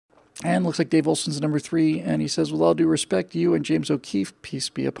And looks like Dave Olson's number 3, and he says, with all due respect, you and James O'Keefe, peace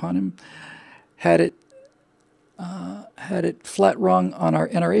be upon him, had it flat wrong on our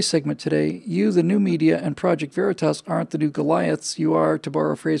NRA segment today. You, the new media, and Project Veritas aren't the new Goliaths. You are, to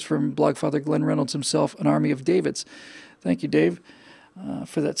borrow a phrase from blogfather Glenn Reynolds himself, an army of Davids. Thank you, Dave,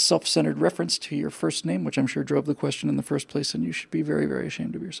 for that self-centered reference to your first name, which I'm sure drove the question in the first place, and you should be very, very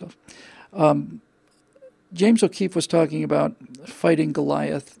ashamed of yourself. James O'Keefe was talking about fighting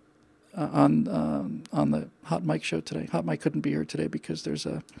Goliath on the Hot Mike show today. Hot Mike couldn't be here today because there's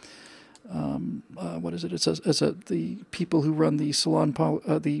a what is it? It's the people who run the salon,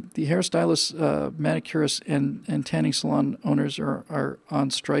 the hairstylists, manicurists, and tanning salon owners are on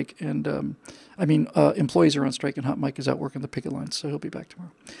strike, and employees are on strike, and Hot Mike is out working the picket lines, so he'll be back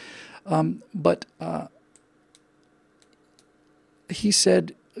tomorrow. But O'Keefe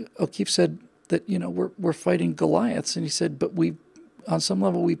said that we're fighting Goliaths, and he said, but on some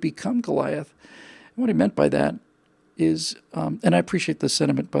level we've become Goliath. And what he meant by that is, and I appreciate the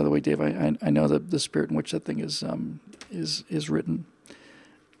sentiment, by the way, Dave. I know the spirit in which that thing is written.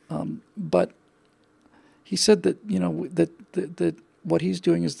 But he said that that what he's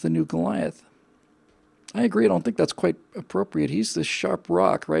doing is the new Goliath. I agree. I don't think that's quite appropriate. He's the sharp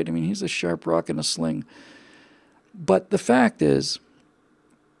rock, right? I mean, he's the sharp rock in a sling. But the fact is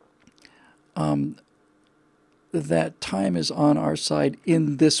that time is on our side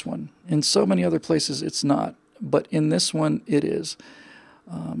in this one. In so many other places, it's not. But in this one, it is.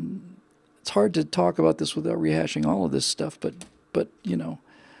 It's hard to talk about this without rehashing all of this stuff, but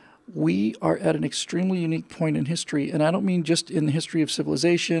we are at an extremely unique point in history, and I don't mean just in the history of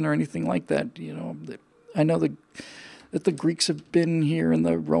civilization or anything like that. I know that the Greeks have been here, and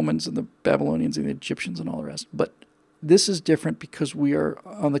the Romans, and the Babylonians, and the Egyptians, and all the rest. But this is different because we are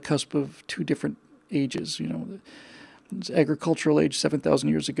on the cusp of two different ages. It's agricultural age 7,000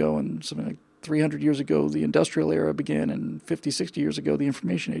 years ago, and something like 300 years ago, the industrial era began, and 50, 60 years ago, the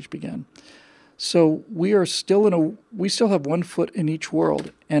information age began. So we still have one foot in each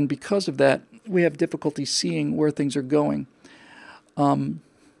world, and because of that, we have difficulty seeing where things are going.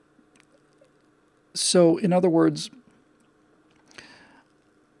 So, in other words,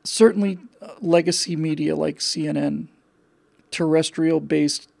 certainly legacy media like CNN,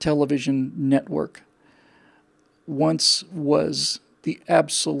 terrestrial-based television network, once was the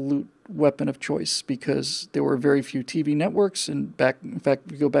absolute weapon of choice because there were very few TV networks, and in fact,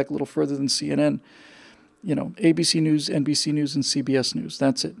 we go back a little further than CNN. ABC News, NBC News, and CBS News.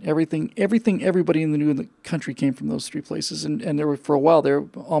 That's it. Everything, everybody in the country came from those three places, and there were, for a while there,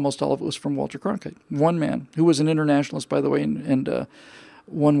 almost all of it was from Walter Cronkite, one man who was an internationalist, by the way, and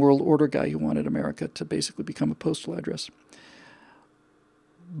one world order guy who wanted America to basically become a postal address.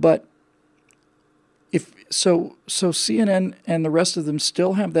 But so CNN and the rest of them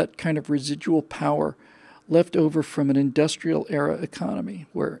still have that kind of residual power left over from an industrial era economy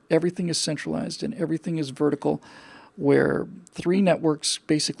where everything is centralized and everything is vertical, where three networks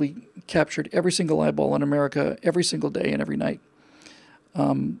basically captured every single eyeball in America every single day and every night.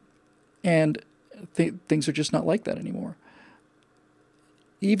 And things are just not like that anymore.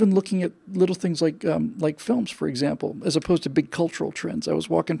 Even looking at little things like films, for example, as opposed to big cultural trends. I was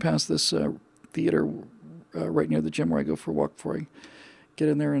walking past this theater right near the gym where I go for a walk before I get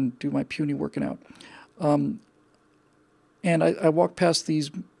in there and do my puny working out. And I walked past these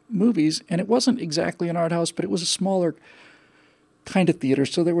movies, and it wasn't exactly an art house, but it was a smaller kind of theater.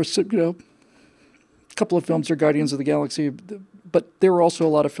 So there were, a couple of films, or Guardians of the Galaxy, but there were also a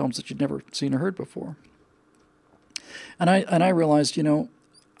lot of films that you'd never seen or heard before. And I realized,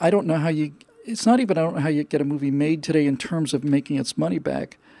 I don't know how you get a movie made today in terms of making its money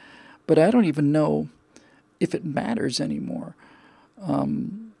back, but I don't even know if it matters anymore.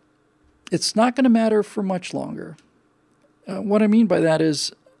 It's not going to matter for much longer. What I mean by that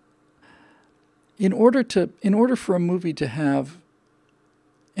is, in order for a movie to have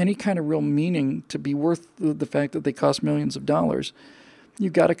any kind of real meaning, to be worth the fact that they cost millions of dollars, you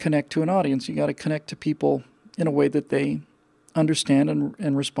got to connect to an audience. You got to connect to people in a way that they understand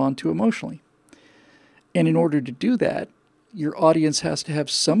and respond to emotionally. And in order to do that, your audience has to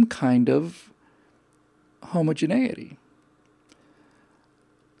have some kind of homogeneity.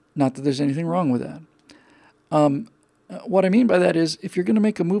 Not that there's anything wrong with that. What I mean by that is, if you're going to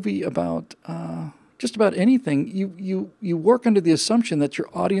make a movie about just about anything, you work under the assumption that your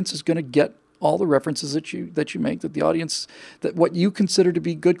audience is going to get all the references that you make, that the audience, that what you consider to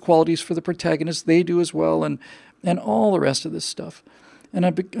be good qualities for the protagonist, they do as well, and all the rest of this stuff. And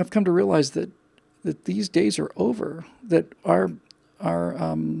I've come to realize that these days are over, that our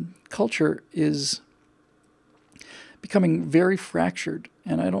culture is becoming very fractured.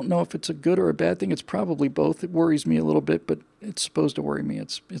 And I don't know if it's a good or a bad thing. It's probably both. It worries me a little bit, but it's supposed to worry me.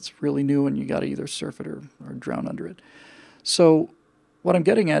 It's really new, and you got to either surf it or drown under it. So what I'm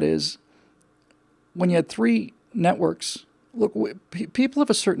getting at is, when you had three networks, look, people of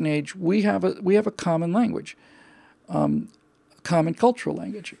a certain age, we have a common language, common cultural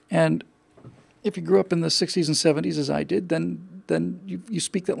language. And if you grew up in the 60s and 70s, as I did, then you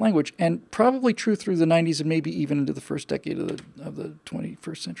speak that language, and probably true through the 90s and maybe even into the first decade of the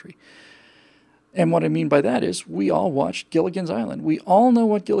 21st century. And what I mean by that is, we all watched Gilligan's Island. We all know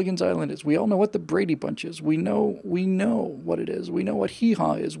what Gilligan's Island is. We all know what the Brady Bunch is. We know what it is. We know what Hee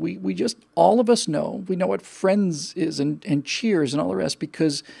Haw is. We just, all of us know. We know what Friends is and Cheers and all the rest,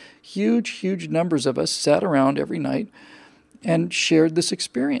 because huge numbers of us sat around every night and shared this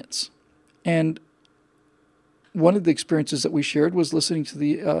experience. And one of the experiences that we shared was listening to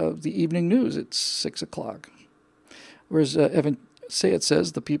the evening news at 6 o'clock. Whereas Evan Sayet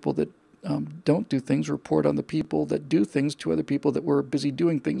says, the people that don't do things report on the people that do things to other people that were busy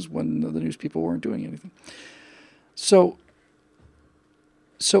doing things when the news people weren't doing anything. So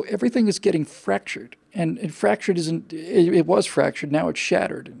everything is getting fractured, and fractured isn't. It was fractured. Now it's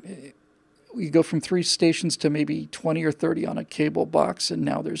shattered. You go from 3 stations to maybe 20 or 30 on a cable box, and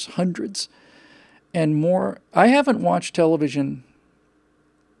now there's hundreds and more. I haven't watched television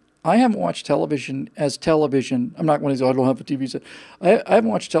as television. I'm not one of these, I don't have a TV set. I haven't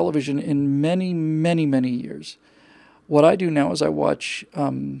watched television in many years. What I do now is I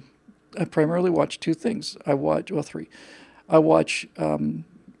primarily watch 2 things. Three. I watch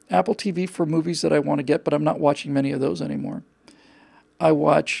Apple TV for movies that I want to get, but I'm not watching many of those anymore. I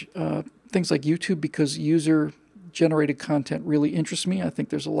watch things like YouTube because user-generated content really interests me. I think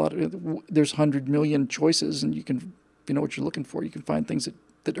there's 100 million choices, and if you know what you're looking for, you can find things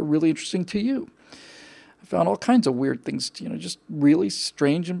that are really interesting to you. I found all kinds of weird things, just really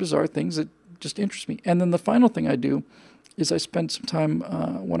strange and bizarre things that just interest me. And then the final thing I do is I spend some time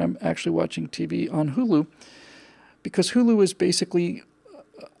when I'm actually watching TV on Hulu, because Hulu is basically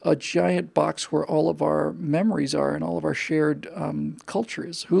a giant box where all of our memories are and all of our shared culture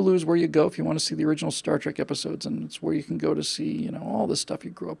is. Hulu is where you go if you want to see the original Star Trek episodes, and it's where you can go to see, all the stuff you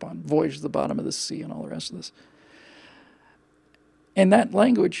grew up on, Voyage to the Bottom of the Sea and all the rest of this. And that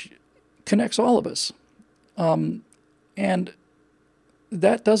language connects all of us. And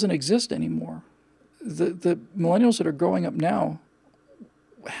that doesn't exist anymore. The millennials that are growing up now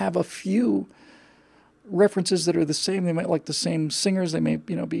have a few references that are the same. They might like the same singers. They may,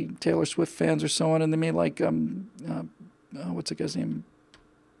 be Taylor Swift fans or so on. And they may like, what's the guy's name?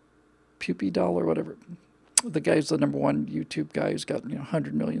 Puppy Doll or whatever. The guy's the #1 YouTube guy who's got,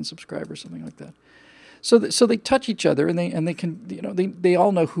 100 million subscribers, something like that. So they touch each other, and they can, they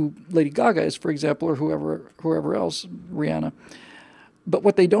all know who Lady Gaga is, for example, or whoever else, Rihanna. But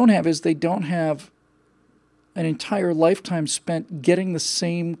what they don't have is they don't have an entire lifetime spent getting the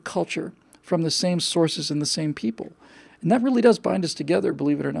same culture from the same sources and the same people. And that really does bind us together,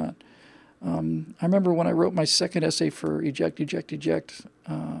 believe it or not. I remember when I wrote my second essay for Eject,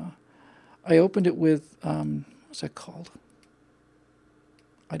 I opened it with, what's that called?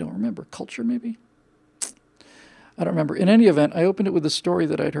 I don't remember. Culture, maybe? I don't remember. In any event, I opened it with a story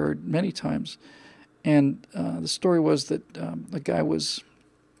that I'd heard many times. And the story was that a guy was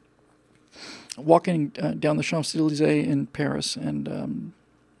walking down the Champs-Élysées in Paris and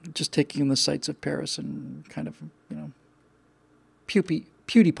just taking in the sights of Paris and kind of,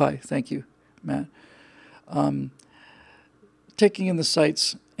 PewDiePie, thank you, Matt. Taking in the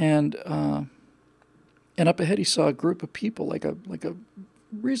sights, and up ahead he saw a group of people, like a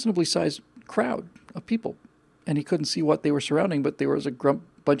reasonably sized crowd of people. And he couldn't see what they were surrounding, but there was a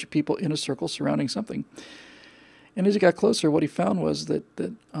bunch of people in a circle surrounding something. And as he got closer, what he found was that the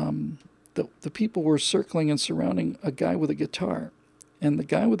people were circling and surrounding a guy with a guitar. And the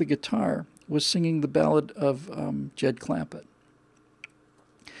guy with the guitar was singing the ballad of Jed Clampett.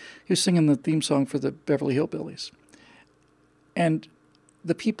 He was singing the theme song for the Beverly Hillbillies. And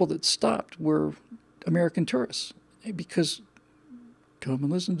the people that stopped were American tourists, because come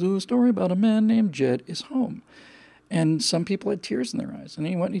and listen to a story about a man named Jed is home. And some people had tears in their eyes. And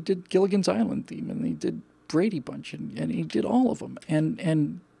he went and he did Gilligan's Island theme, and he did Brady Bunch, and he did all of them.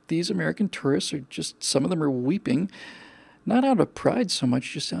 And these American tourists are just, some of them are weeping, not out of pride so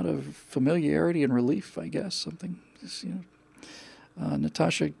much, just out of familiarity and relief, I guess, something. Just,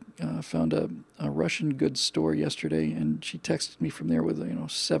 Natasha found a Russian goods store yesterday, and she texted me from there with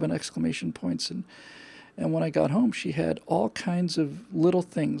 7 exclamation points. And when I got home, she had all kinds of little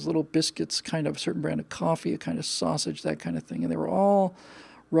things, little biscuits, kind of a certain brand of coffee, a kind of sausage, that kind of thing. And they were all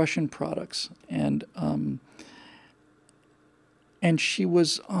Russian products. And And she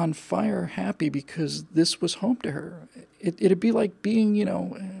was on fire happy because this was home to her. It'd be like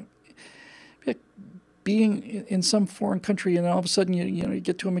being, being in some foreign country, and all of a sudden you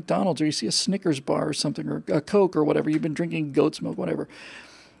get to a McDonald's, or you see a Snickers bar or something, or a Coke or whatever. You've been drinking goat's milk, whatever.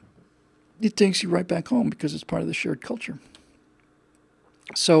 It takes you right back home because it's part of the shared culture.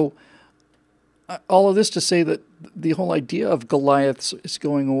 So all of this to say that the whole idea of Goliaths is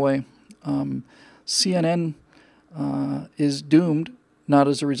going away. CNN is doomed, not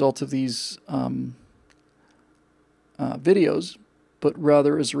as a result of these videos, but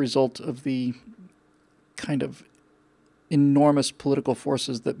rather as a result of the kind of enormous political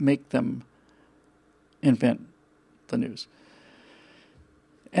forces that make them invent the news.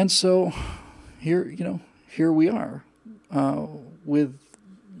 And so here we are with,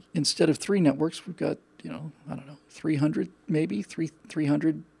 instead of 3 networks, we've got, 300 maybe,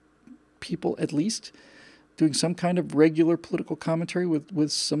 300 people at least doing some kind of regular political commentary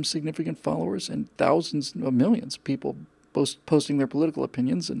with some significant followers, and thousands, millions of people posting their political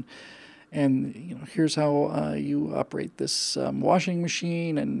opinions, and here's how you operate this washing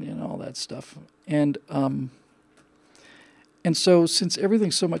machine and all that stuff. And so since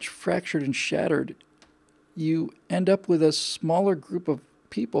everything's so much fractured and shattered, you end up with a smaller group of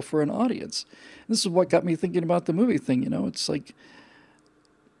people for an audience. This is what got me thinking about the movie thing. It's like,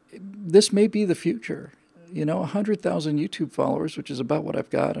 this may be the future. 100,000 YouTube followers, which is about what I've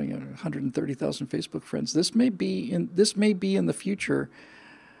got. 130,000 Facebook friends. This may be in the future,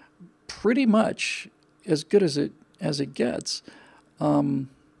 pretty much as good as it gets. We're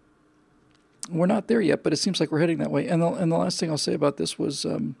not there yet, but it seems like we're heading that way. And the last thing I'll say about this was,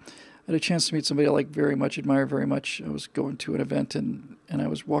 I had a chance to meet somebody I admire very much. I was going to an event, and I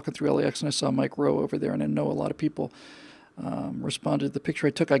was walking through LAX, and I saw Mike Rowe over there, and I know a lot of people responded to the picture I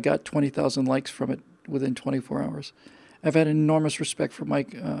took. I got 20,000 likes from it within 24 hours. I've had enormous respect for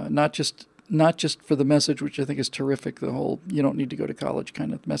Mike, not just for the message, which I think is terrific, the whole you don't need to go to college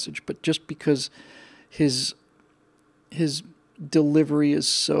kind of message, but just because his delivery is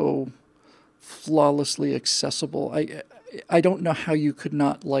so flawlessly accessible. I don't know how you could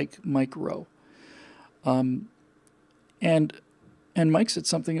not like Mike Rowe. And Mike said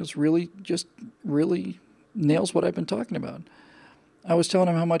something that's really nails what I've been talking about. I was telling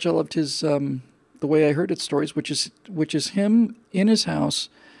him how much I loved his The Way I Heard It stories, which is him in his house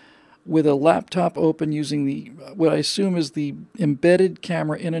with a laptop open using what I assume is the embedded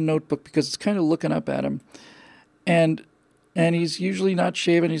camera in a notebook, because it's kind of looking up at him. And he's usually not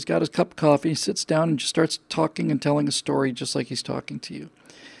shaven. He's got his cup of coffee. He sits down and just starts talking and telling a story just like he's talking to you.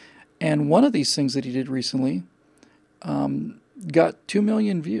 And one of these things that he did recently got 2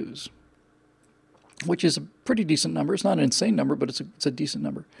 million views, which is a pretty decent number. It's not an insane number, but it's a decent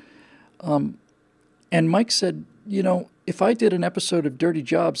number. And Mike said, if I did an episode of Dirty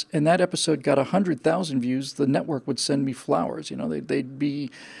Jobs and that episode got 100,000 views, the network would send me flowers. They'd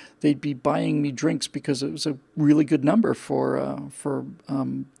be buying me drinks because it was a really good number for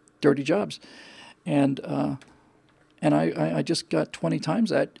Dirty Jobs, and I just got 20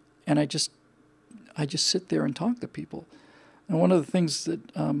 times that, and I just sit there and talk to people. And one of the things that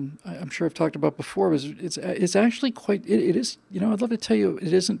I'm sure I've talked about before is it's actually quite, it is, I'd love to tell you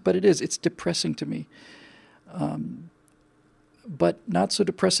it isn't, but it is. It's depressing to me. But not so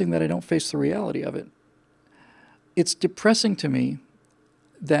depressing that I don't face the reality of it. It's depressing to me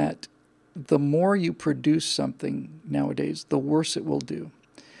that the more you produce something nowadays, the worse it will do.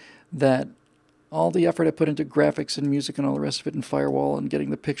 That all the effort I put into graphics and music and all the rest of it, and firewall and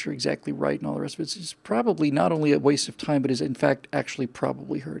getting the picture exactly right and all the rest of it, is probably not only a waste of time, but is in fact actually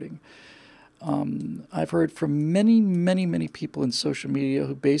probably hurting. I've heard from many, many, many people in social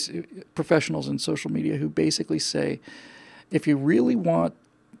media professionals in social media who basically say, if you really want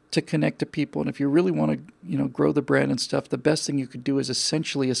to connect to people, and if you really want to, grow the brand and stuff, the best thing you could do is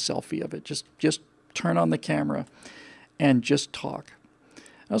essentially a selfie of it. Just turn on the camera and just talk.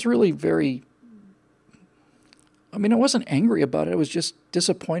 I was really I wasn't angry about it. I was just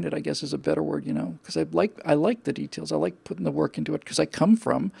disappointed, I guess is a better word, because I like the details. I like putting the work into it, because I come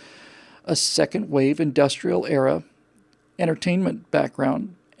from a second wave industrial era entertainment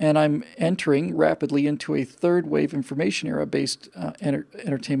background, and I'm entering rapidly into a third wave information era based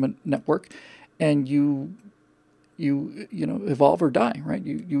entertainment network, and you evolve or die, right?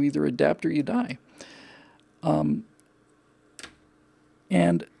 You either adapt or you die.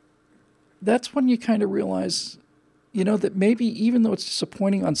 And that's when you kind of realize, that maybe even though it's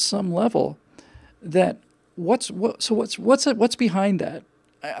disappointing on some level, that what's behind that?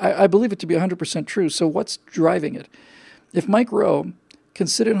 I believe it to be 100% true. So what's driving it? If Mike Rowe can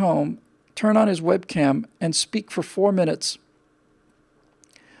sit at home, turn on his webcam, and speak for 4 minutes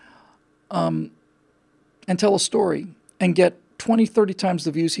and tell a story and get 20, 30 times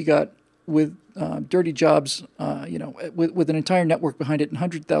the views he got with Dirty Jobs, with an entire network behind it and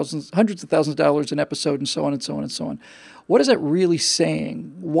hundreds of thousands of dollars an episode and so on and so on and so on. What is that really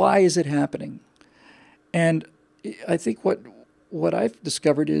saying? Why is it happening? And I think what I've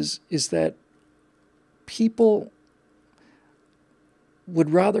discovered is that people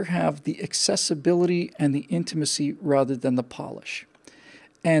would rather have the accessibility and the intimacy rather than the polish.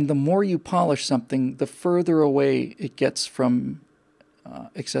 And the more you polish something, the further away it gets from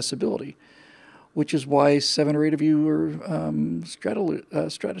accessibility, which is why 7 or 8 of you are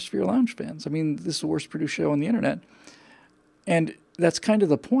Stratosphere Lounge fans. I mean, this is the worst produced show on the internet. And that's kind of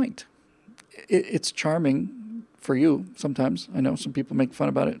the point. It's charming for you sometimes. I know some people make fun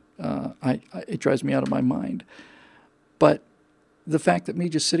about it. It drives me out of my mind. But the fact that me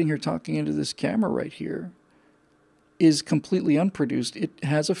just sitting here talking into this camera right here is completely unproduced. It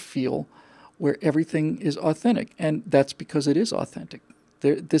has a feel where everything is authentic, and that's because it is authentic.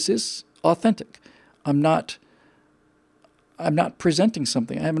 This is authentic. I'm not presenting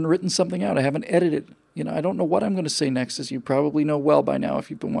something. I haven't written something out. I haven't edited. I don't know what I'm going to say next, as you probably know well by now if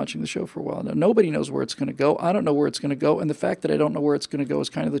you've been watching the show for a while. Now, nobody knows where it's going to go. I don't know where it's going to go, and the fact that I don't know where it's going to go is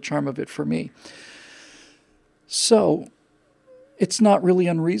kind of the charm of it for me. So it's not really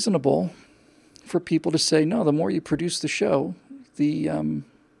unreasonable for people to say, no, the more you produce the show, the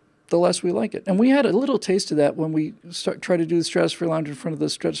less we like it. And we had a little taste of that when we tried to do the Stratosphere Lounge in front of the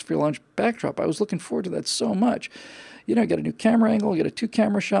Stratosphere Lounge backdrop. I was looking forward to that so much. Get a new camera angle, get a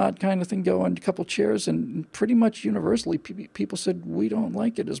 2-camera shot kind of thing going, a couple chairs, and pretty much universally people said, we don't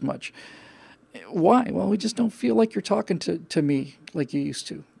like it as much. Why? Well, we just don't feel like you're talking to me like you used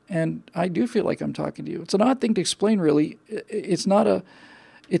to. And I do feel like I'm talking to you. It's an odd thing to explain, really.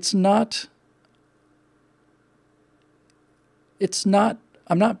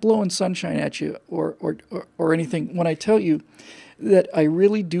 I'm not blowing sunshine at you or anything when I tell you that I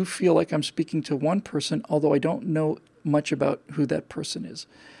really do feel like I'm speaking to one person, although I don't know much about who that person is.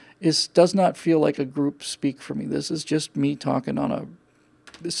 It does not feel like a group speak for me. This is just me talking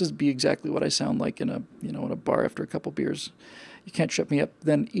this is be exactly what I sound like in a bar after a couple beers. You can't shut me up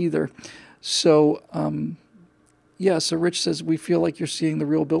then either. So, so Rich says, we feel like you're seeing the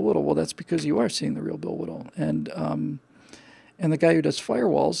real Bill Whittle. Well, that's because you are seeing the real Bill Whittle. And the guy who does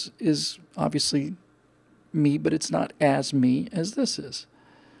firewalls is obviously me, but it's not as me as this is.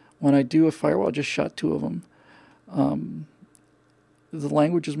 When I do a firewall, I just shot 2 of them. The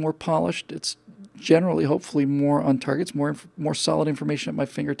language is more polished. It's generally, hopefully, more on targets, more solid information at my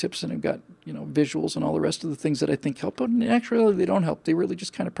fingertips, and I've got visuals and all the rest of the things that I think help. But actually, they don't help. They really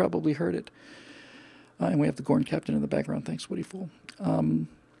just kind of probably hurt it. And we have the Gorn Captain in the background. Thanks, Woody Fool.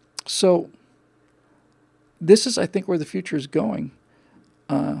 So this is, I think, where the future is going,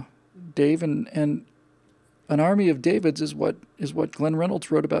 Dave, and an army of Davids is what Glenn Reynolds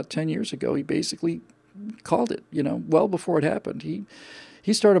wrote about 10 years ago. He basically called it, well before it happened.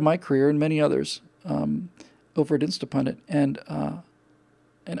 He started my career and many others over at Instapundit, and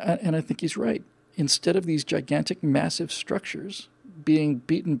I think he's right. Instead of these gigantic, massive structures being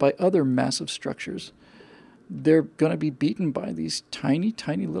beaten by other massive structures, they're going to be beaten by these tiny,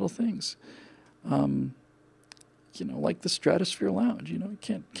 tiny little things. Like the Stratosphere Lounge. You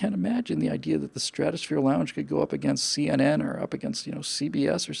can't imagine the idea that the Stratosphere Lounge could go up against CNN or up against,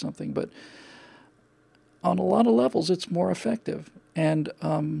 CBS or something. But on a lot of levels, it's more effective. And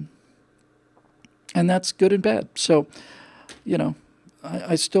that's good and bad. So,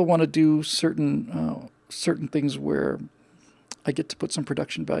 I still want to do certain things where I get to put some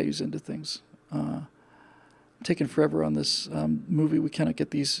production values into things. Taking forever on this movie. We cannot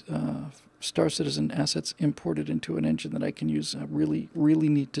get these Star Citizen assets imported into an engine that I can use. I really, really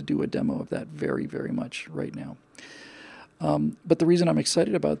need to do a demo of that very, very much right now. But the reason I'm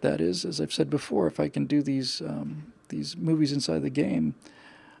excited about that is, as I've said before, if I can do these movies inside the game,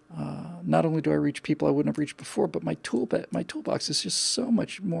 not only do I reach people I wouldn't have reached before, but my toolbox is just so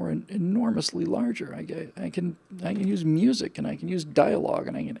much more enormously larger. I can use music, and I can use dialogue,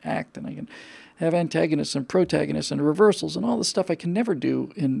 and I can act, and I can have antagonists and protagonists and reversals and all the stuff I can never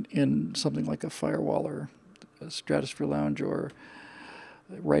do in something like a Firewall or a Stratosphere Lounge or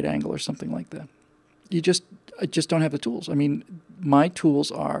Right Angle or something like that. I just don't have the tools. I mean, my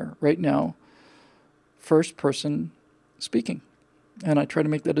tools are right now first person speaking, and I try to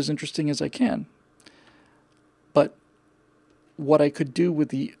make that as interesting as I can. But what I could do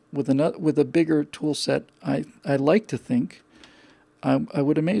with a bigger tool set, I like to think I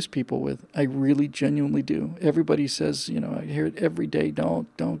would amaze people with. I really genuinely do. Everybody says, I hear it every day.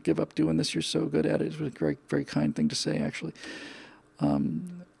 Don't give up doing this. You're so good at it. It's a very, very kind thing to say, actually.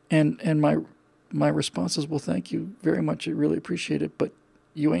 And my response is, well, thank you very much. I really appreciate it, but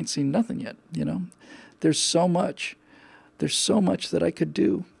you ain't seen nothing yet, you know. There's so much that I could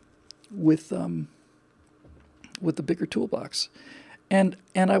do with the bigger toolbox. And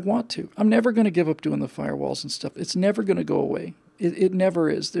I want to. I'm never going to give up doing the firewalls and stuff. It's never going to go away. It never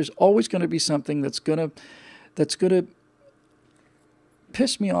is. There's always going to be something that's going to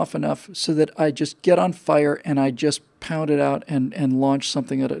piss me off enough so that I just get on fire and I just pound it out and launch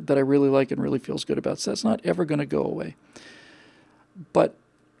something that I really like and really feels good about. So that's not ever going to go away. But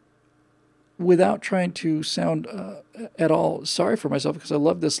without trying to sound at all sorry for myself, because I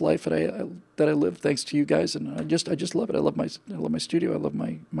love this life that I live thanks to you guys, and I just love it. I love my studio. I love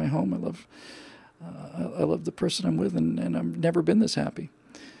my home. I love the person I'm with, and I've never been this happy.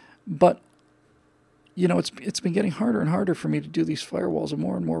 But you know, it's been getting harder and harder for me to do these firewalls,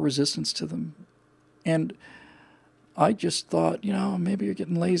 and more resistance to them. And I just thought, you know, maybe you're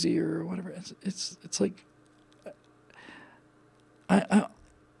getting lazy or whatever. It's like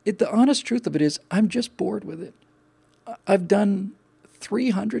the honest truth of it is I'm just bored with it. I've done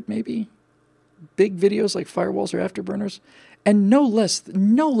 300 maybe big videos like firewalls or afterburners, and no less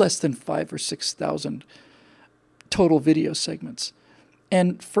than 5,000 or 6,000 total video segments.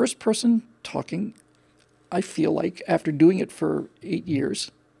 And first person talking, I feel like after doing it for 8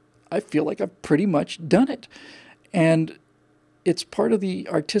 years, I feel like I've pretty much done it. And it's part of the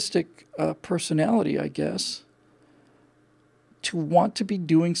artistic personality, I guess, to want to be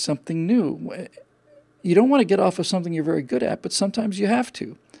doing something new. You don't want to get off of something you're very good at, but sometimes you have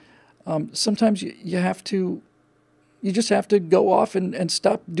to. Sometimes you have to, you just have to go off and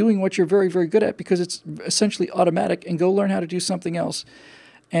stop doing what you're very, very good at because it's essentially automatic, and go learn how to do something else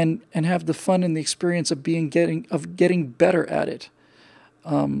and have the fun and the experience of getting better at it.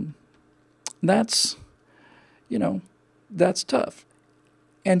 That's, you know, that's tough.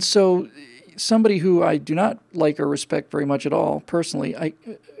 And so somebody who I do not like or respect very much at all, personally,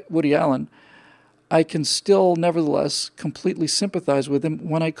 Woody Allen, I can still nevertheless completely sympathize with him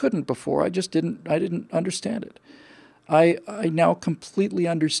when I couldn't before. I didn't understand it. I now completely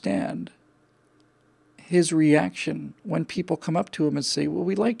understand his reaction when people come up to him and say, well,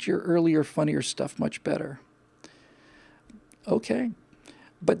 we liked your earlier, funnier stuff much better. Okay.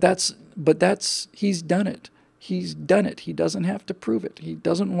 But he's done it. He's done it. He doesn't have to prove it. He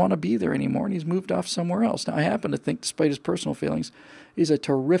doesn't want to be there anymore, and he's moved off somewhere else. Now, I happen to think, despite his personal failings, he's a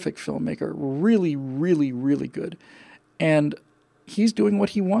terrific filmmaker, really, really, really good. And he's doing what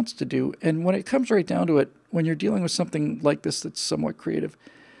he wants to do. And when it comes right down to it, when you're dealing with something like this that's somewhat creative,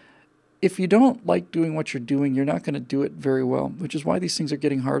 if you don't like doing what you're doing, you're not going to do it very well, which is why these things are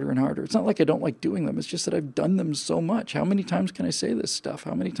getting harder and harder. It's not like I don't like doing them. It's just that I've done them so much. How many times can I say this stuff?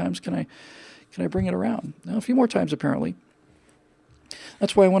 How many times can I bring it around? Now, a few more times, apparently.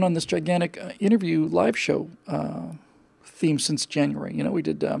 That's why I went on this gigantic interview live show theme since January. You know, we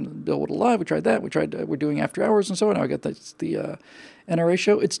did Bill Whittle Live. We tried that. We're doing After Hours and so on. Now I got the NRA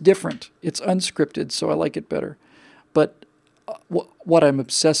show. It's different. It's unscripted, so I like it better. But what I'm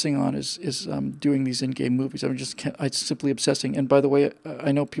obsessing on is doing these in-game movies. I'm simply obsessing. And by the way,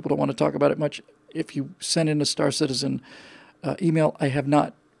 I know people don't want to talk about it much. If you send in a Star Citizen email, I have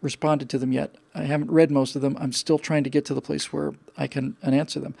not responded to them yet. I haven't read most of them. I'm still trying to get to the place where I can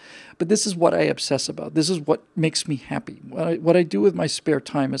answer them. But this is what I obsess about. This is what makes me happy. What I do with my spare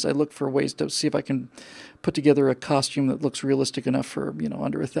time is I look for ways to see if I can put together a costume that looks realistic enough for, you know,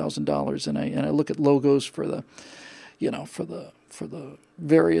 under $1,000, and I look at logos for the, you know, for the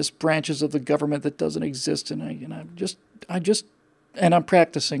various branches of the government that doesn't exist, and I'm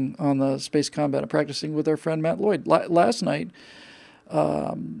practicing on the space combat. I'm practicing with our friend Matt Lloyd. Last night,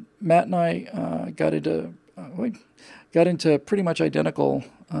 Matt and I got into pretty much identical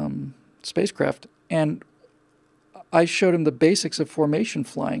spacecraft, and I showed him the basics of formation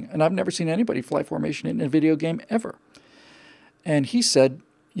flying, and I've never seen anybody fly formation in a video game ever. And he said,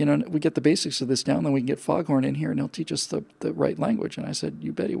 you know, we get the basics of this down, then we can get Foghorn in here, and he'll teach us the right language. And I said,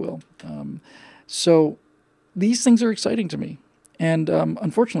 you bet he will. So these things are exciting to me, and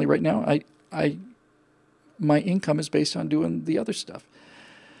unfortunately, right now, my income is based on doing the other stuff.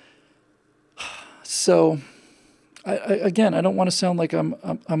 So, I don't want to sound like I'm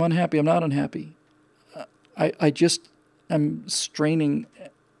unhappy. I'm not unhappy. I just am straining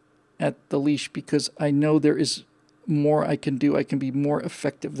at the leash because I know there is more I can do. I can be more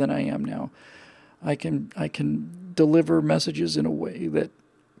effective than I am now. I can deliver messages in a way that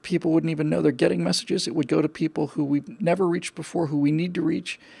people wouldn't even know they're getting messages. It would go to people who we've never reached before, who we need to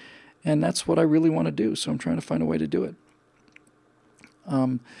reach. And that's what I really want to do, so I'm trying to find a way to do it.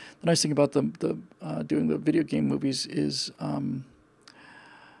 The nice thing about the doing the video game movies is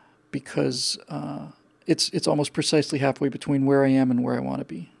because it's almost precisely halfway between where I am and where I want to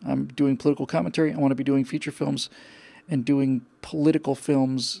be. I'm doing political commentary. I want to be doing feature films and doing political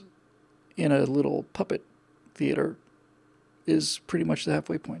films in a little puppet theater is pretty much the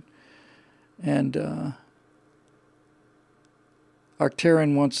halfway point. And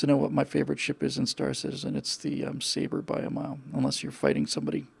Arcturian wants to know what my favorite ship is in Star Citizen. It's the Saber by a mile. Unless you're fighting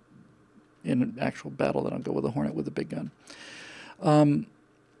somebody in an actual battle, then I'll go with the Hornet with a big gun.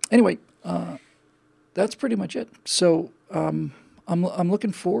 Anyway, that's pretty much it. So I'm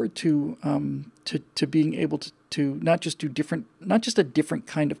looking forward to being able to not just a different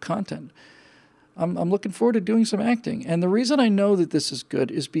kind of content. I'm looking forward to doing some acting, and the reason I know that this is good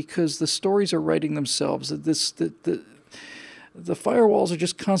is because the stories are writing themselves. The firewalls are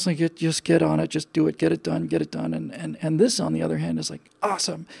just constantly get on it, just do it, get it done, and this on the other hand is like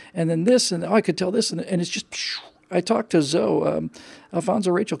awesome, and then this, and I could tell this, and it's just. I talked to Zoe,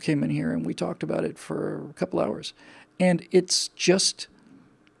 Alfonso Rachel came in here, and we talked about it for a couple hours, and it's just,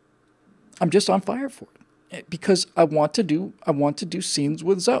 I'm just on fire for it because I want to do scenes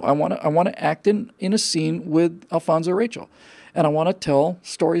with Zoe. I want to act in a scene with Alfonso Rachel, and I want to tell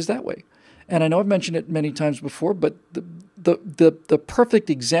stories that way. And I know I've mentioned it many times before, but the perfect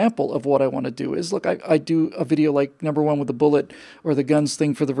example of what I want to do is, look, I do a video like number one with the bullet or the guns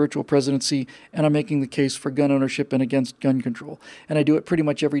thing for the virtual presidency, and I'm making the case for gun ownership and against gun control. And I do it pretty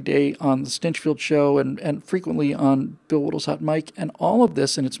much every day on the Stinchfield Show and frequently on Bill Whittle's Hot Mic and all of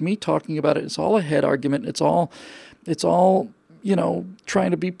this, and it's me talking about it. It's all a head argument. It's all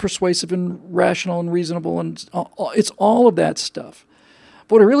trying to be persuasive and rational and reasonable, and it's all of that stuff.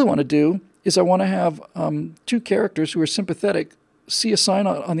 But what I really want to do is I want to have two characters who are sympathetic see a sign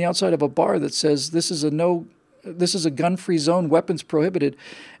on the outside of a bar that says this is a gun-free zone, weapons prohibited,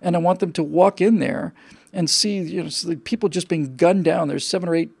 and I want them to walk in there and see so people just being gunned down. There's 7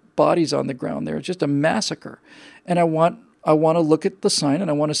 or 8 bodies on the ground there. It's just a massacre, and I want to look at the sign and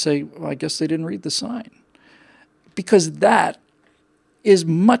I want to say, well, I guess they didn't read the sign, because that is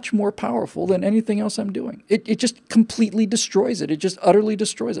much more powerful than anything else I'm doing. It just completely destroys it. It just utterly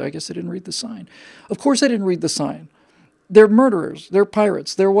destroys it. I guess I didn't read the sign. Of course I didn't read the sign. They're murderers. They're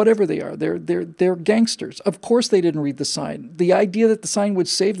pirates. They're whatever they are. They're gangsters. Of course they didn't read the sign. The idea that the sign would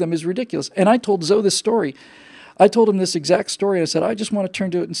save them is ridiculous. And I told Zoe this story. I told him this exact story. I said, I just want to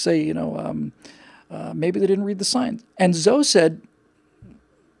turn to it and say, maybe they didn't read the sign. And Zoe said,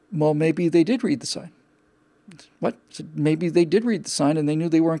 well, maybe they did read the sign. What? So maybe they did read the sign and they knew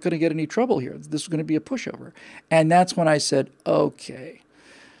they weren't going to get any trouble here. This was going to be a pushover. And that's when I said, okay,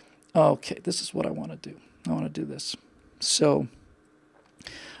 this is what I want to do. I want to do this. So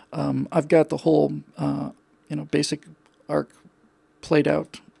I've got the whole, basic arc played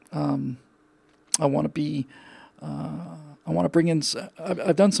out. I want to bring in,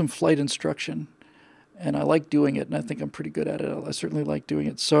 I've done some flight instruction and I like doing it, and I think I'm pretty good at it. I certainly like doing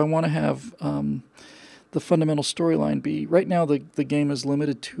it. So I want to have the fundamental storyline be, right now the game is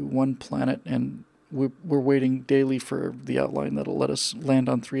limited to 1 planet, and we're waiting daily for the outline that'll let us land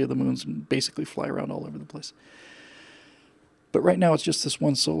on 3 of the moons and basically fly around all over the place. But right now it's just this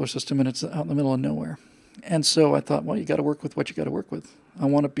one solar system, and it's out in the middle of nowhere. And so I thought, well, you got to work with what you got to work with. I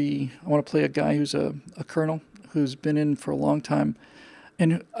want to play a guy who's a colonel who's been in for a long time,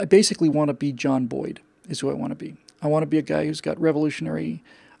 and I basically want to be John Boyd is who I want to be. I want to be a guy who's got revolutionary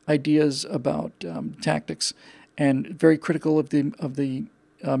ideas about tactics, and very critical of the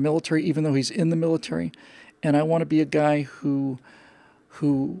military, even though he's in the military. And I want to be a guy I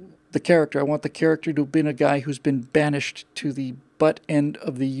want the character to have been a guy who's been banished to the butt end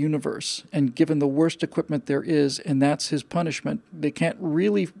of the universe and given the worst equipment there is, and that's his punishment. They can't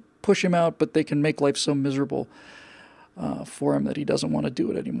really push him out, but they can make life so miserable for him that he doesn't want to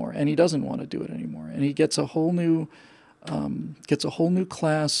do it anymore, and he doesn't want to do it anymore, and he gets a whole new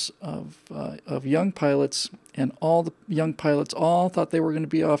class of young pilots, and all the young pilots all thought they were going to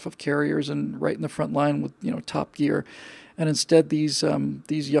be off of carriers and right in the front line with top gear, and instead these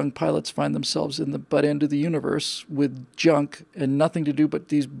young pilots find themselves in the butt end of the universe with junk and nothing to do but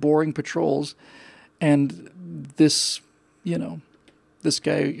these boring patrols, and this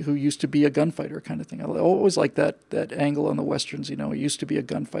guy who used to be a gunfighter kind of thing. I always like that angle on the Westerns. He used to be a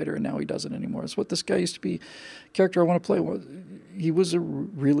gunfighter and now he doesn't anymore. It's what this guy used to be. Character I want to play. He was a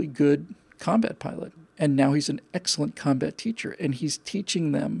really good combat pilot, and now he's an excellent combat teacher, and he's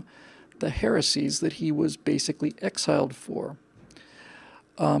teaching them the heresies that he was basically exiled for.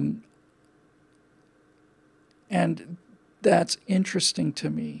 And that's interesting to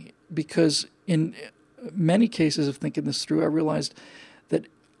me, because in many cases of thinking this through, I realized that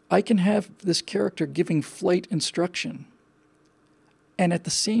I can have this character giving flight instruction, And at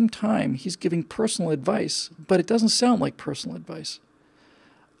the same time, he's giving personal advice, but it doesn't sound like personal advice.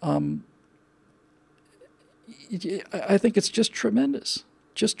 I think it's just tremendous.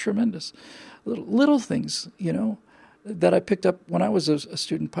 Just tremendous. Little things, you know, that I picked up when I was a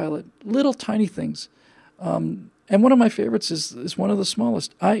student pilot. Little tiny things. And one of my favorites is one of the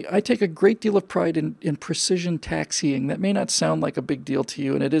smallest. I take a great deal of pride in precision taxiing. That may not sound like a big deal to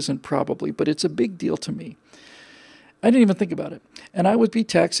you, and it isn't probably, but it's a big deal to me. I didn't even think about it. And I would be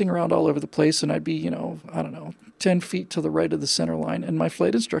taxiing around all over the place, and I'd be, you know, I don't know, 10 feet to the right of the center line, and my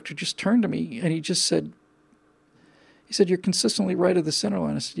flight instructor just turned to me, and he said, you're consistently right of the center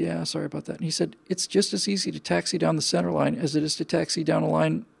line. I said, yeah, sorry about that. And he said, it's just as easy to taxi down the center line as it is to taxi down a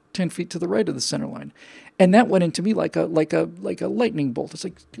line 10 feet to the right of the center line. And that went into me like a lightning bolt. It's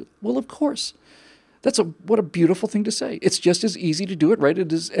like, well, of course. What a beautiful thing to say. It's just as easy to do it right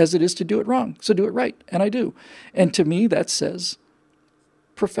as it is to do it wrong. So do it right. And I do. And to me, that says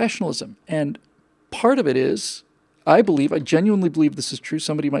professionalism. And part of it is, I genuinely believe this is true.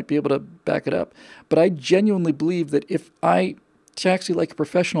 Somebody might be able to back it up. But I genuinely believe that if I taxi like a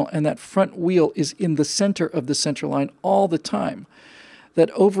professional and that front wheel is in the center of the center line all the time,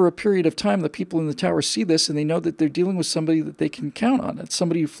 that over a period of time, the people in the tower see this and they know that they're dealing with somebody that they can count on. It's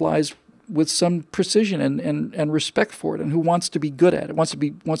somebody who flies with some precision and respect for it, and who wants to be good at it, wants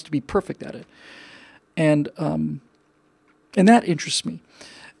to be perfect at it, and that interests me,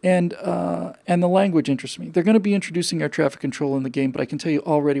 and the language interests me. They're going to be introducing air traffic control in the game, but I can tell you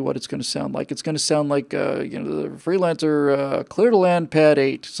already what it's going to sound like. It's going to sound like the Freelancer clear to land pad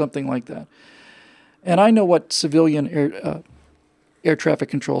 8, something like that. And I know what civilian air traffic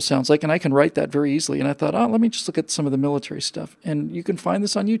control sounds like, and I can write that very easily. And I thought, let me just look at some of the military stuff. And you can find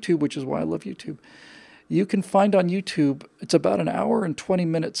this on YouTube, which is why I love YouTube. You can find on YouTube, it's about an hour and 20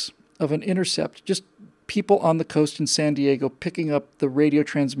 minutes of an intercept, just people on the coast in San Diego picking up the radio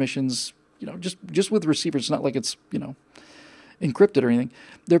transmissions, just with receivers. It's not like it's, encrypted or anything.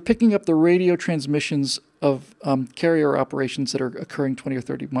 They're picking up the radio transmissions of carrier operations that are occurring 20 or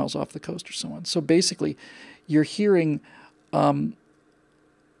 30 miles off the coast or so on. So basically, you're hearing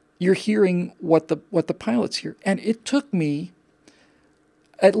what the pilots hear. And it took me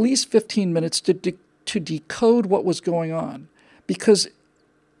at least 15 minutes to decode what was going on. Because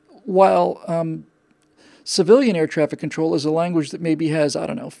while civilian air traffic control is a language that maybe has,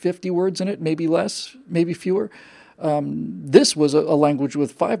 50 words in it, maybe less, maybe fewer, this was a language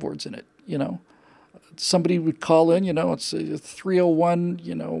with 5 words in it, Somebody would call in, it's 301,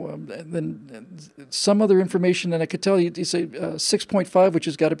 and then some other information, and I could tell you say 6.5, which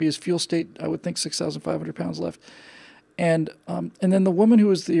has got to be his fuel state. I would think 6,500 pounds left. And then the woman who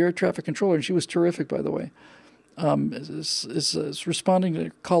was the air traffic controller, and she was terrific, by the way, is responding to a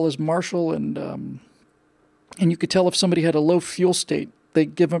call as Marshall, and you could tell if somebody had a low fuel state,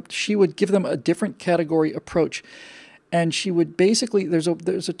 she would give them a different category approach. And she would basically, there's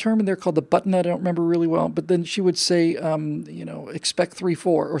a term in there called the button that I don't remember really well, but then she would say, expect 3.4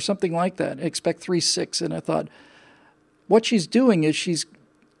 or something like that, expect 3.6. And I thought, what she's doing is she's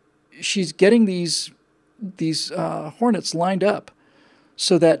getting these hornets lined up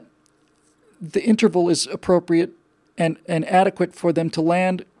so that the interval is appropriate and adequate for them to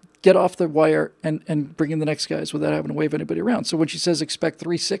land, get off the wire, and bring in the next guys without having to wave anybody around. So when she says expect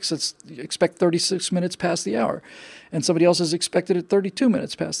 3.6, it's expect 36 minutes past the hour. And somebody else is expected at 32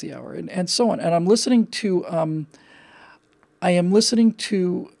 minutes past the hour, and so on. And I'm listening to,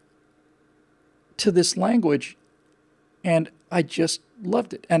 to this language, and I just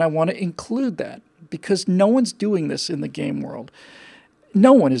loved it. And I want to include that because no one's doing this in the game world.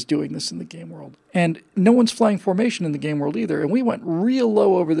 No one is doing this in the game world. And no one's flying formation in the game world either. And we went real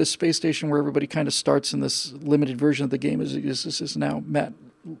low over this space station where everybody kind of starts in this limited version of the game as this is now Matt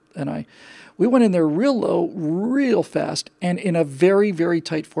and I. We went in there real low, real fast, and in a very, very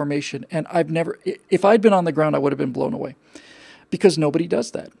tight formation. And if I'd been on the ground, I would have been blown away because nobody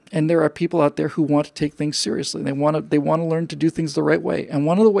does that. And there are people out there who want to take things seriously. They want to learn to do things the right way. And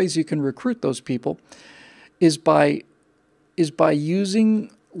one of the ways you can recruit those people is by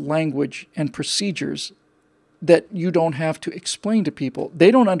using language and procedures that you don't have to explain to people. They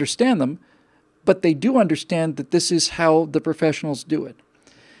don't understand them, but they do understand that this is how the professionals do it.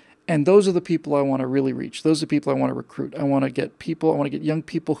 And those are the people I want to really reach. Those are the people I want to recruit. I want to get young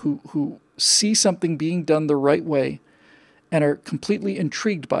people who see something being done the right way and are completely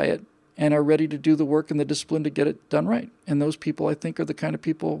intrigued by it and are ready to do the work and the discipline to get it done right. And those people, I think, are the kind of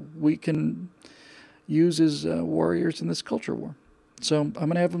people we can use as warriors in this culture war. So I'm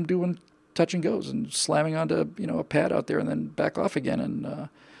going to have them doing touch and goes and slamming onto a pad out there and then back off again.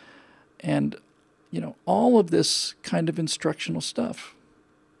 And all of this kind of instructional stuff.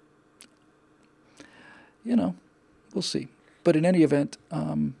 We'll see. But in any event,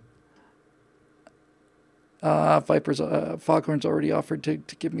 Foghorn's already offered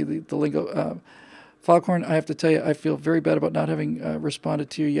to give me the lingo. Foghorn, I have to tell you, I feel very bad about not having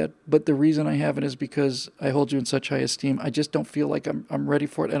responded to you yet. But the reason I haven't is because I hold you in such high esteem. I just don't feel like I'm ready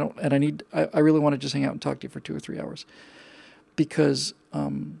for it. I really want to just hang out and talk to you for 2 or 3 hours, because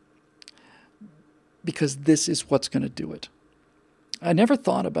this is what's going to do it. I never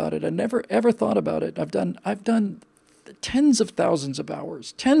thought about it. I never ever thought about it. I've done tens of thousands of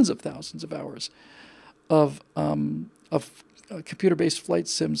hours of computer-based flight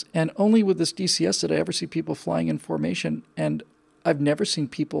sims, and only with this DCS did I ever see people flying in formation, and I've never seen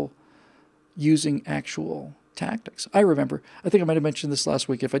people using actual tactics. I remember, I think I might have mentioned this last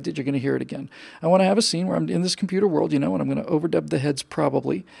week. If I did, you're going to hear it again. I want to have a scene where I'm in this computer world, and I'm going to overdub the heads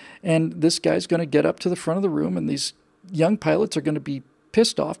probably, and this guy's going to get up to the front of the room, and these young pilots are going to be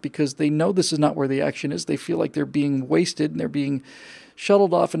pissed off because they know this is not where the action is. They feel like they're being wasted and they're being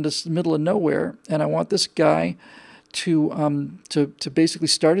shuttled off into the middle of nowhere. And I want this guy to basically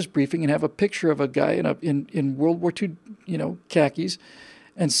start his briefing and have a picture of a guy in World War II, khakis,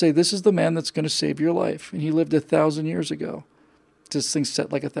 and say, this is the man that's going to save your life. And he lived 1,000 years ago. This thing's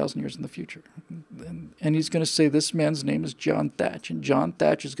set like 1,000 years in the future. And he's going to say, this man's name is John Thatch. And John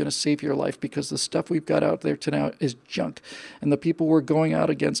Thatch is going to save your life because the stuff we've got out there tonight is junk. And the people we're going out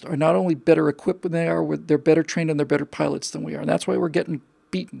against are not only better equipped than they are, they're better trained and they're better pilots than we are. And that's why we're getting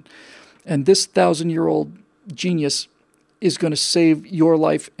beaten. And this 1,000-year-old genius is going to save your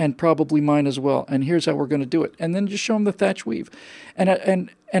life and probably mine as well. And here's how we're going to do it. And then just show him the Thatch weave. And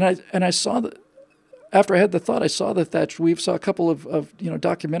I saw that. After I had the thought, I saw the Thatch weave, saw a couple of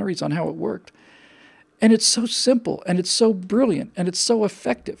documentaries on how it worked. And it's so simple, and it's so brilliant, and it's so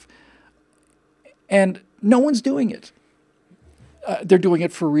effective. And no one's doing it. They're doing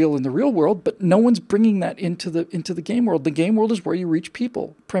it for real in the real world, but no one's bringing that into the game world. The game world is where you reach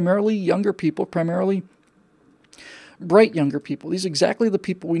people, primarily younger people, primarily bright younger people. These are exactly the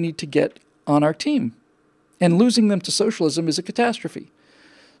people we need to get on our team. And losing them to socialism is a catastrophe.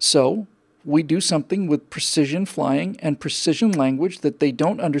 So we do something with precision flying and precision language that they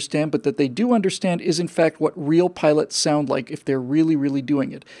don't understand, but that they do understand is in fact what real pilots sound like if they're really, really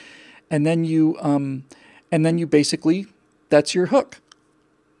doing it. And then you basically, that's your hook.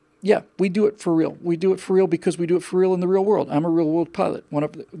 Yeah, we do it for real. We do it for real because we do it for real in the real world. I'm a real world pilot. One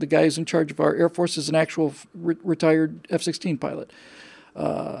of the guys in charge of our Air Force is an actual retired F-16 pilot.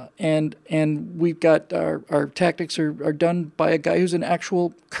 And we've got our tactics are done by a guy who's an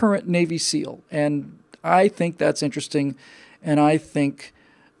actual current Navy SEAL. And I think that's interesting, and I think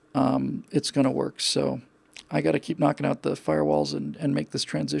it's going to work. So I got to keep knocking out the firewalls and make this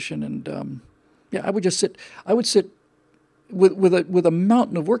transition. And I would sit with a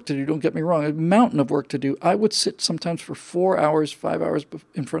mountain of work to do. Don't get me wrong, a mountain of work to do. I would sit sometimes for 4 hours, 5 hours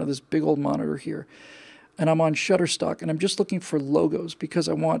in front of this big old monitor here. And I'm on Shutterstock, and I'm just looking for logos because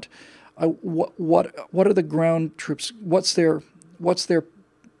I want, what are the ground troops? What's their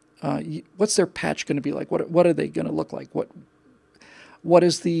patch going to be like? What are they going to look like? What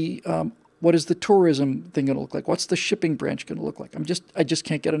is the tourism thing going to look like? What's the shipping branch going to look like? I just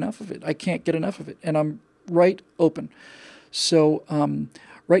can't get enough of it. I can't get enough of it, and I'm right open. So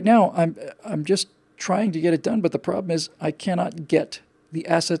right now I'm just trying to get it done, but the problem is I cannot get the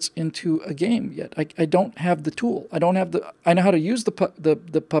assets into a game yet. I don't have the tool. I know how to use the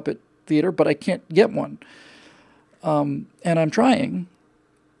puppet theater, but I can't get one. And I'm trying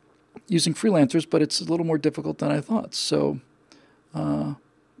using freelancers, but it's a little more difficult than I thought. So,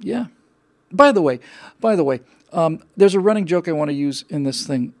 yeah. By the way, there's a running joke I want to use in this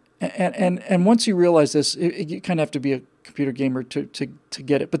thing. And once you realize this, you kind of have to be a computer gamer to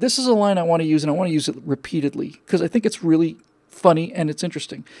get it. But this is a line I want to use, and I want to use it repeatedly because I think it's really funny and it's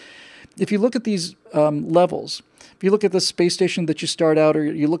interesting. If you look at these levels, if you look at the space station that you start out, or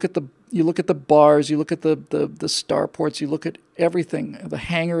you look at the bars, you look at the starports, you look at everything, the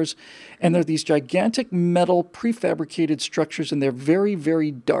hangars, and they're these gigantic metal prefabricated structures, and they're very,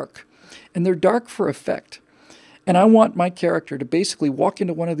 very dark, and they're dark for effect. And I want my character to basically walk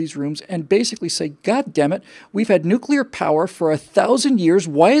into one of these rooms and basically say, God damn it, we've had nuclear power for 1,000 years.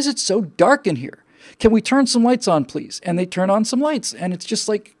 Why is it so dark in here? Can we turn some lights on, please? And they turn on some lights. And it's just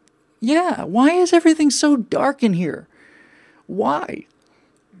like, yeah, why is everything so dark in here? Why?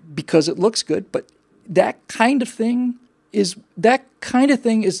 Because it looks good. But that kind of thing is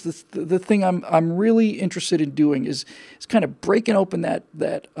the thing I'm really interested in doing is kind of breaking open that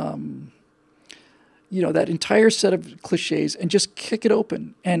entire set of cliches and just kick it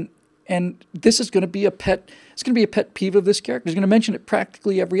open and And this is going to be a pet. It's going to be a pet peeve of this character. He's going to mention it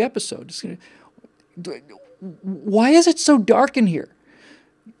practically every episode. Why is it so dark in here?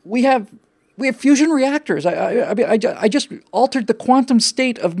 We have fusion reactors. I just altered the quantum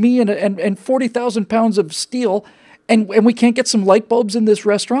state of me and 40,000 pounds of steel, and we can't get some light bulbs in this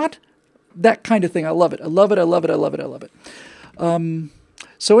restaurant. That kind of thing. I love it. I love it. I love it. I love it. I love it.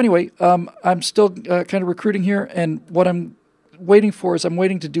 So anyway, I'm still kind of recruiting here, and what I'm waiting for is I'm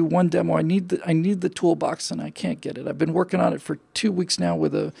waiting to do one demo. I need the toolbox, and I can't get it. I've been working on it for 2 weeks now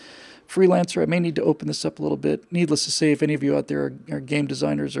with a freelancer. I may need to open this up a little bit. Needless to say, if any of you out there are game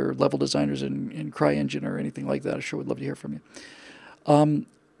designers or level designers in CryEngine or anything like that, I sure would love to hear from you.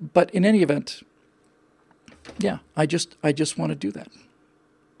 But in any event, yeah, I just want to do that.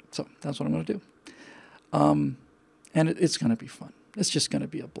 So that's what I'm going to do. And it's going to be fun. It's just going to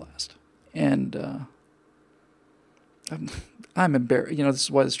be a blast. And I'm embarrassed. You know, this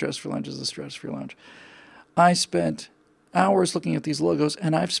is why the Stratosphere Lounge is the Stratosphere Lounge. I spent hours looking at these logos,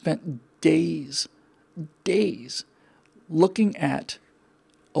 and I've spent days looking at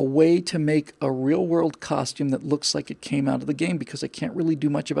a way to make a real-world costume that looks like it came out of the game, because I can't really do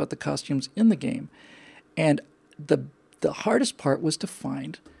much about the costumes in the game. And the hardest part was to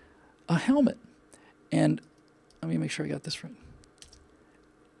find a helmet. And let me make sure I got this right.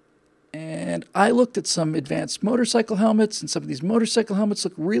 And I looked at some advanced motorcycle helmets, and some of these motorcycle helmets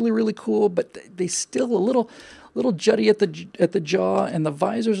look really, really cool, but they still a little jutty at the jaw, and the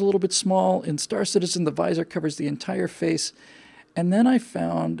visor's a little bit small. In Star Citizen, the visor covers the entire face. And then I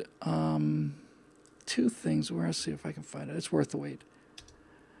found two things. Let's see if I can find it. It's worth the wait.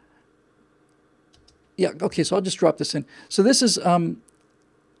 Yeah, okay, so I'll just drop this in. So this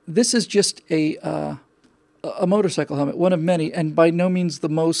is just a motorcycle helmet, one of many, and by no means the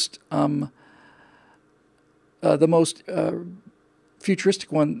most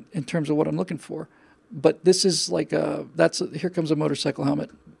futuristic one in terms of what I'm looking for. But this is like here comes a motorcycle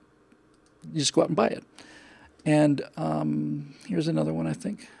helmet. You just go out and buy it. And here's another one, I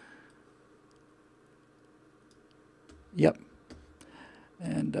think. Yep.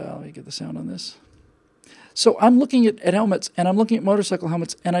 And let me get the sound on this. So I'm looking at helmets, and I'm looking at motorcycle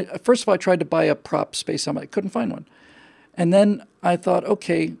helmets, and first of all, I tried to buy a prop space helmet. I couldn't find one. And then I thought,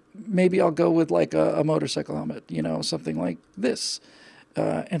 okay, maybe I'll go with like a motorcycle helmet, you know, something like this.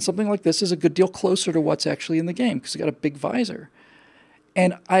 And something like this is a good deal closer to what's actually in the game, because it's got a big visor.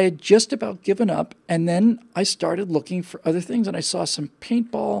 And I had just about given up, and then I started looking for other things, and I saw some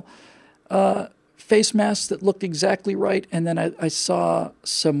paintball face masks that looked exactly right, and then I saw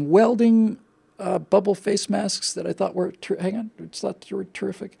some welding bubble face masks that I thought were, hang on, it's not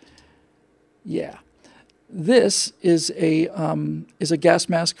terrific. Yeah. This is a gas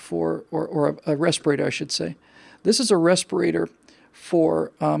mask for, or a respirator, I should say. This is a respirator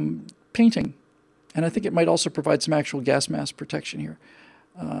for painting. And I think it might also provide some actual gas mask protection here.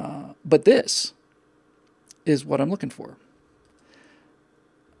 But this is what I'm looking for.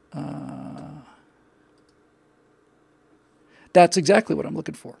 That's exactly what I'm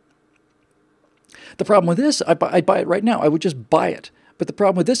looking for. The problem with this, I'd buy it right now. I would just buy it. But the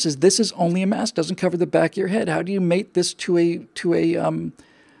problem with this is only a mask, doesn't cover the back of your head. How do you mate this to an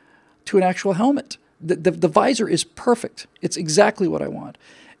actual helmet? The visor is perfect. It's exactly what I want.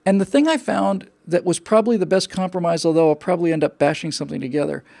 And the thing I found that was probably the best compromise, although I'll probably end up bashing something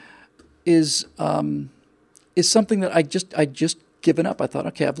together, is something that I just given up. I thought,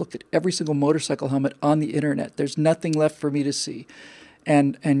 okay, I've looked at every single motorcycle helmet on the internet. There's nothing left for me to see.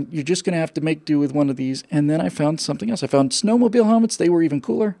 And you're just going to have to make do with one of these. And then I found something else. I found snowmobile helmets. They were even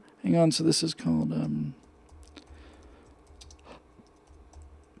cooler. Hang on. So this is called...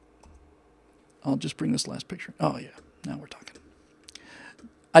 I'll just bring this last picture. Oh, yeah. Now we're talking.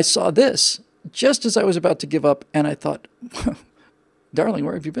 I saw this just as I was about to give up, and I thought, darling,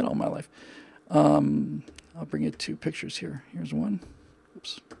 where have you been all my life? I'll bring you two pictures here. Here's one.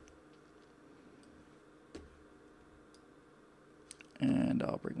 Oops. And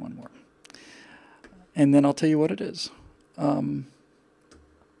I'll bring one more. And then I'll tell you what it is.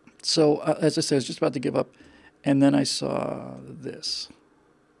 So, as I said, I was just about to give up. And then I saw this,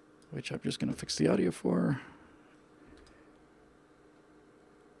 which I'm just going to fix the audio for.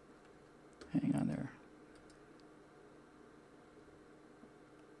 Hang on there.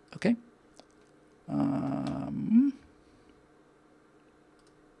 Okay.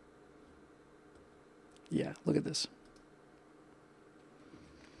 Yeah, look at this.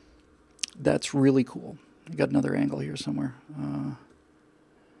 That's really cool. I got another angle here somewhere.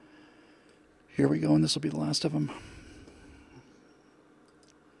 Here we go, and this will be the last of them.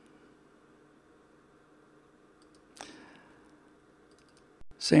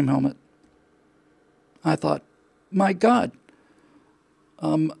 Same helmet. I thought, my God,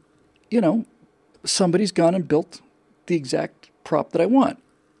 you know, somebody's gone and built the exact prop that I want.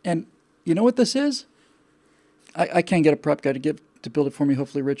 And you know what this is? I can't get a prop guy to build it for me,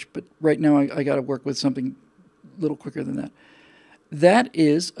 hopefully Rich, but right now I got to work with something a little quicker than that. That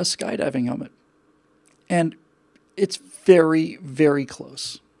is a skydiving helmet. And it's very, very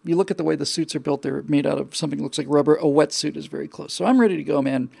close. You look at the way the suits are built, they're made out of something that looks like rubber. A wetsuit is very close. So I'm ready to go,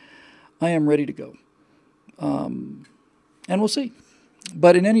 man. I am ready to go. And we'll see.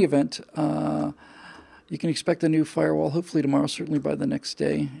 But in any event, you can expect a new firewall hopefully tomorrow, certainly by the next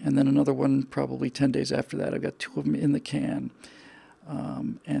day, and then another one probably 10 days after that. I've got 2 of them in the can,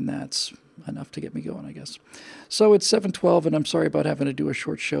 and that's enough to get me going, I guess. So it's 7:12, and I'm sorry about having to do a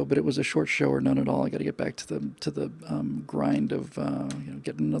short show, but it was a short show or none at all. I got to get back to the grind of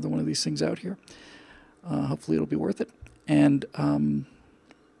getting another one of these things out here. Hopefully it'll be worth it, and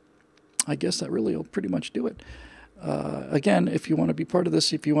I guess that really will pretty much do it. Again, if you want to be part of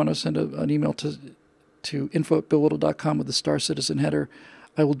this, if you want to send an email to info@billwhittle.com with the Star Citizen header,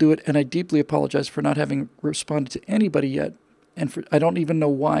 I will do it. And I deeply apologize for not having responded to anybody yet. And I don't even know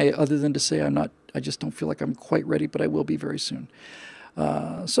why, other than to say I just don't feel like I'm quite ready, but I will be very soon.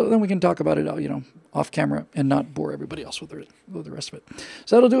 So then we can talk about it, off camera and not bore everybody else with the rest of it.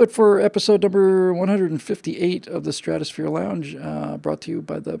 So that'll do it for episode number 158 of the Stratosphere Lounge, brought to you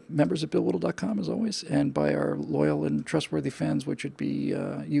by the members at BillWhittle.com, as always, and by our loyal and trustworthy fans, which would be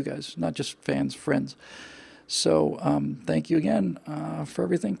you guys, not just fans, friends. So thank you again for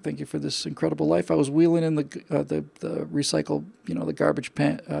everything. Thank you for this incredible life. I was wheeling in the recycle, the garbage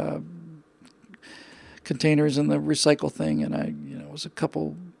containers and the recycle thing, and it was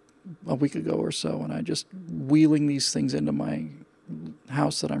a week ago or so, and I just wheeling these things into my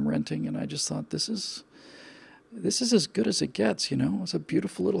house that I'm renting, and I just thought, this is as good as it gets. It's a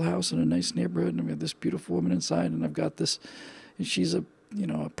beautiful little house in a nice neighborhood, and I've got this beautiful woman inside, and I've got this, and she's a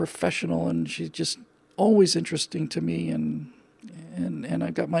professional, and she's just always interesting to me, and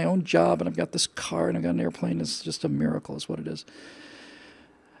I've got my own job, and I've got this car, and I've got an airplane. It's just a miracle is what it is.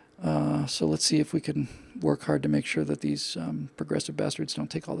 So let's see if we can work hard to make sure that these progressive bastards don't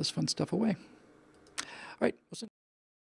take all this fun stuff away. All right.